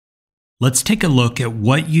Let's take a look at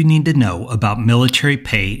what you need to know about military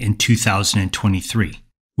pay in 2023.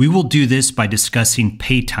 We will do this by discussing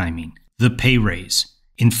pay timing, the pay raise,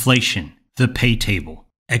 inflation, the pay table,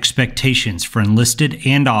 expectations for enlisted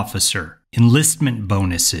and officer, enlistment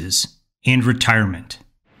bonuses, and retirement.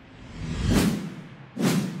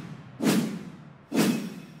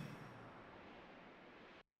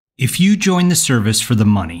 If you join the service for the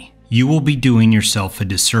money, you will be doing yourself a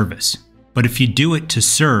disservice. But if you do it to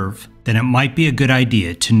serve, then it might be a good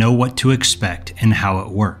idea to know what to expect and how it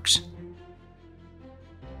works.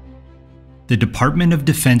 The Department of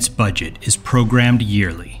Defense budget is programmed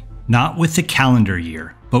yearly, not with the calendar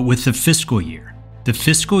year, but with the fiscal year. The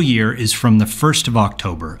fiscal year is from the 1st of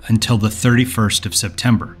October until the 31st of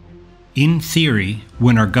September. In theory,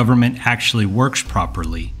 when our government actually works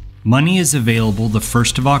properly, money is available the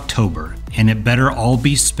 1st of October, and it better all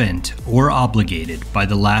be spent or obligated by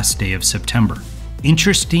the last day of September.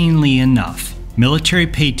 Interestingly enough, military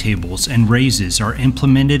pay tables and raises are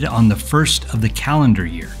implemented on the 1st of the calendar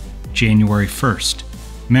year, January 1st.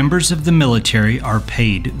 Members of the military are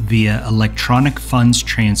paid via electronic funds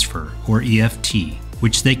transfer, or EFT,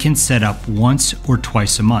 which they can set up once or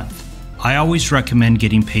twice a month. I always recommend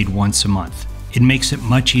getting paid once a month. It makes it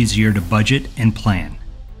much easier to budget and plan.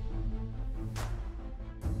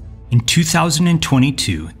 In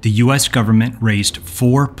 2022, the U.S. government raised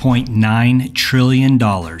 $4.9 trillion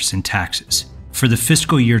in taxes. For the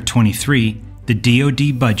fiscal year 23, the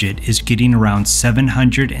DoD budget is getting around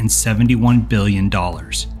 $771 billion.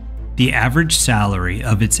 The average salary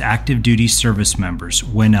of its active duty service members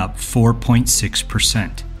went up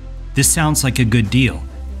 4.6%. This sounds like a good deal,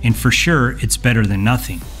 and for sure it's better than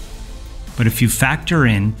nothing. But if you factor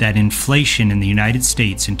in that inflation in the United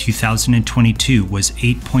States in 2022 was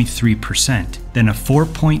 8.3%, then a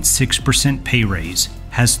 4.6% pay raise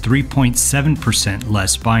has 3.7%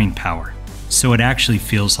 less buying power, so it actually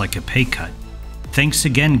feels like a pay cut. Thanks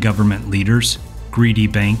again, government leaders, greedy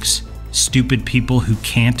banks, stupid people who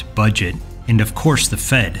can't budget, and of course the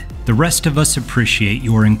Fed. The rest of us appreciate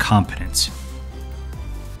your incompetence.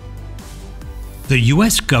 The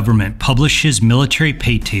U.S. government publishes military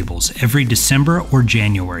pay tables every December or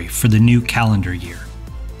January for the new calendar year.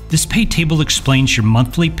 This pay table explains your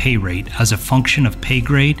monthly pay rate as a function of pay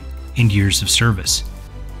grade and years of service.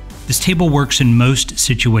 This table works in most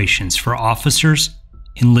situations for officers,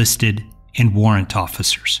 enlisted, and warrant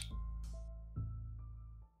officers.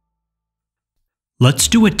 Let's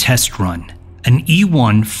do a test run. An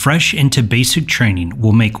E1 fresh into basic training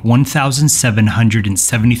will make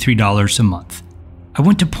 $1,773 a month. I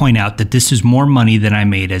want to point out that this is more money than I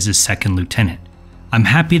made as a second lieutenant. I'm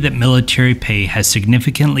happy that military pay has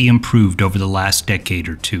significantly improved over the last decade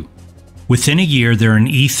or two. Within a year, they're an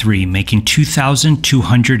E3 making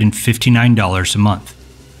 $2,259 a month.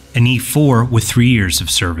 An E4 with 3 years of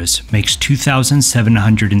service makes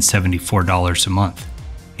 $2,774 a month.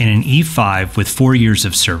 And an E5 with 4 years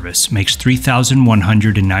of service makes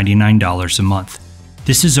 $3,199 a month.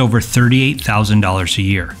 This is over $38,000 a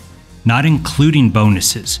year, not including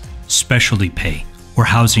bonuses, specialty pay, or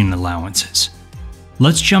housing allowances.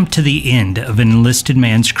 Let's jump to the end of an enlisted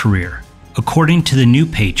man's career. According to the new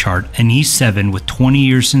pay chart, an E7 with 20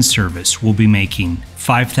 years in service will be making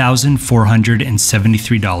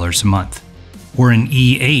 $5,473 a month, or an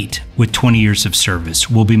E8 with 20 years of service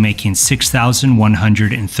will be making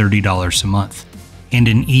 $6,130 a month, and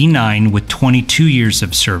an E9 with 22 years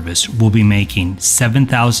of service will be making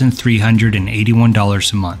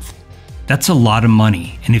 $7,381 a month. That's a lot of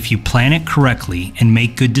money, and if you plan it correctly and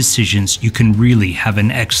make good decisions, you can really have an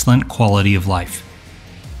excellent quality of life.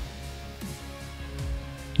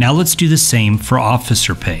 Now let's do the same for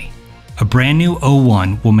officer pay. A brand new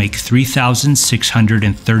O1 will make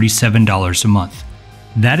 $3,637 a month.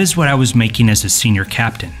 That is what I was making as a senior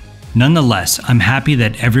captain. Nonetheless, I'm happy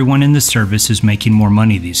that everyone in the service is making more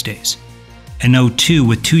money these days. An O2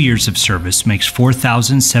 with 2 years of service makes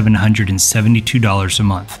 $4,772 a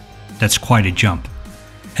month. That's quite a jump.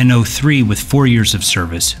 An O3 with 4 years of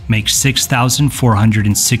service makes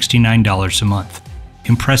 $6,469 a month.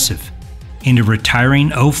 Impressive. And a retiring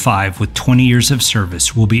O5 with 20 years of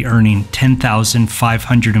service will be earning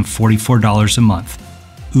 $10,544 a month.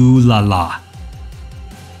 Ooh la la.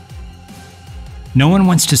 No one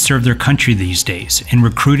wants to serve their country these days, and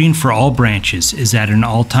recruiting for all branches is at an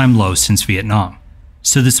all-time low since Vietnam.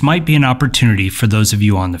 So this might be an opportunity for those of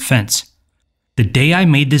you on the fence. The day I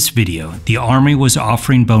made this video, the Army was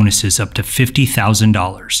offering bonuses up to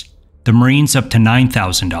 $50,000, the Marines up to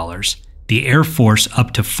 $9,000, the Air Force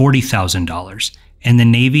up to $40,000, and the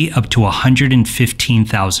Navy up to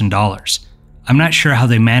 $115,000. I'm not sure how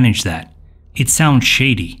they manage that. It sounds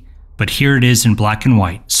shady, but here it is in black and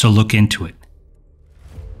white, so look into it.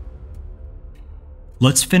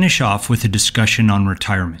 Let's finish off with a discussion on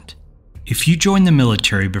retirement. If you join the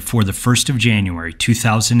military before the 1st of January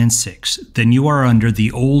 2006, then you are under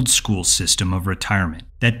the old school system of retirement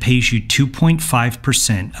that pays you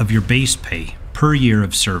 2.5% of your base pay per year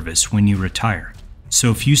of service when you retire. So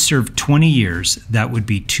if you serve 20 years, that would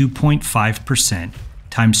be 2.5%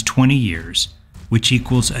 times 20 years, which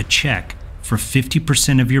equals a check for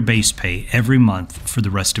 50% of your base pay every month for the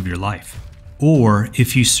rest of your life. Or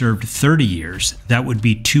if you served 30 years, that would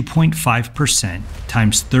be 2.5%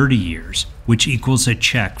 times 30 years, which equals a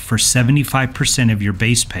check for 75% of your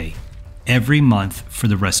base pay every month for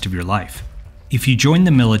the rest of your life. If you join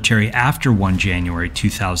the military after 1 January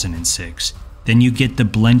 2006, then you get the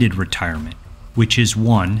blended retirement, which is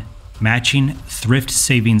 1. Matching Thrift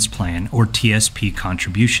Savings Plan or TSP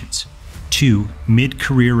contributions, 2.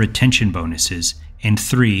 Mid-career retention bonuses, and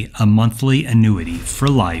 3. A monthly annuity for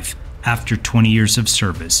life after 20 years of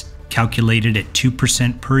service, calculated at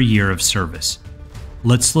 2% per year of service.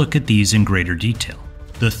 Let's look at these in greater detail.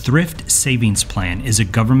 The Thrift Savings Plan is a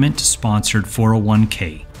government-sponsored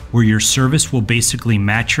 401k where your service will basically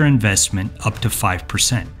match your investment up to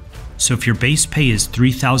 5%. So if your base pay is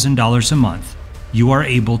 $3,000 a month, you are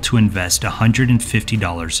able to invest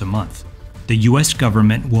 $150 a month. The US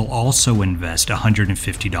government will also invest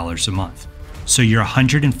 $150 a month. So your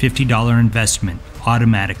 $150 investment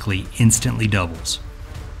automatically instantly doubles.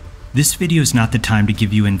 This video is not the time to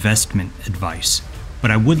give you investment advice,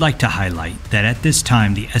 but I would like to highlight that at this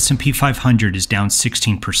time the S&P 500 is down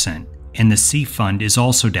 16% and the C fund is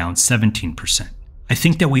also down 17%. I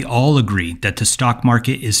think that we all agree that the stock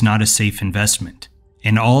market is not a safe investment,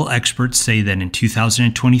 and all experts say that in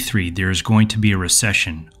 2023 there is going to be a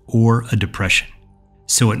recession or a depression.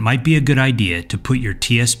 So it might be a good idea to put your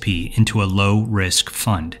TSP into a low-risk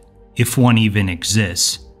fund, if one even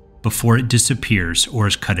exists, before it disappears or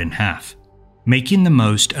is cut in half. Making the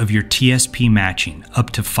most of your TSP matching up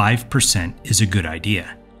to 5% is a good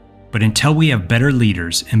idea. But until we have better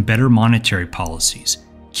leaders and better monetary policies,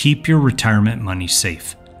 keep your retirement money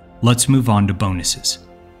safe. Let's move on to bonuses.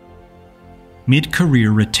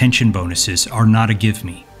 Mid-career retention bonuses are not a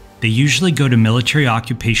give-me. They usually go to military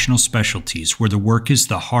occupational specialties where the work is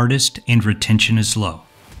the hardest and retention is low,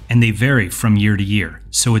 and they vary from year to year,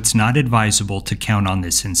 so it's not advisable to count on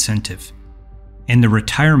this incentive. And the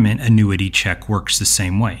retirement annuity check works the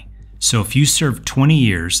same way. So if you serve 20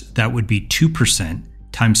 years, that would be 2%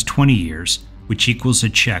 times 20 years, which equals a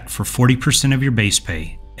check for 40% of your base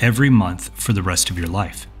pay every month for the rest of your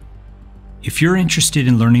life. If you're interested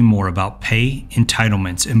in learning more about pay,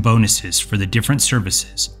 entitlements, and bonuses for the different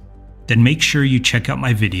services, then make sure you check out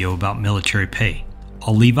my video about military pay.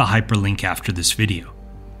 I'll leave a hyperlink after this video.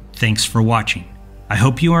 Thanks for watching. I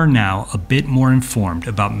hope you are now a bit more informed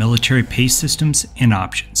about military pay systems and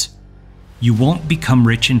options. You won't become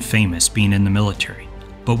rich and famous being in the military,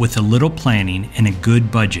 but with a little planning and a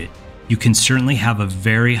good budget, you can certainly have a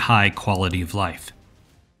very high quality of life.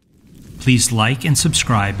 Please like and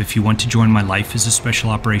subscribe if you want to join my Life as a Special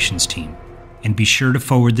Operations team, and be sure to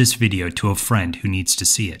forward this video to a friend who needs to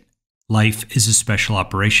see it. Life is a special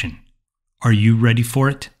operation. Are you ready for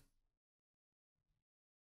it?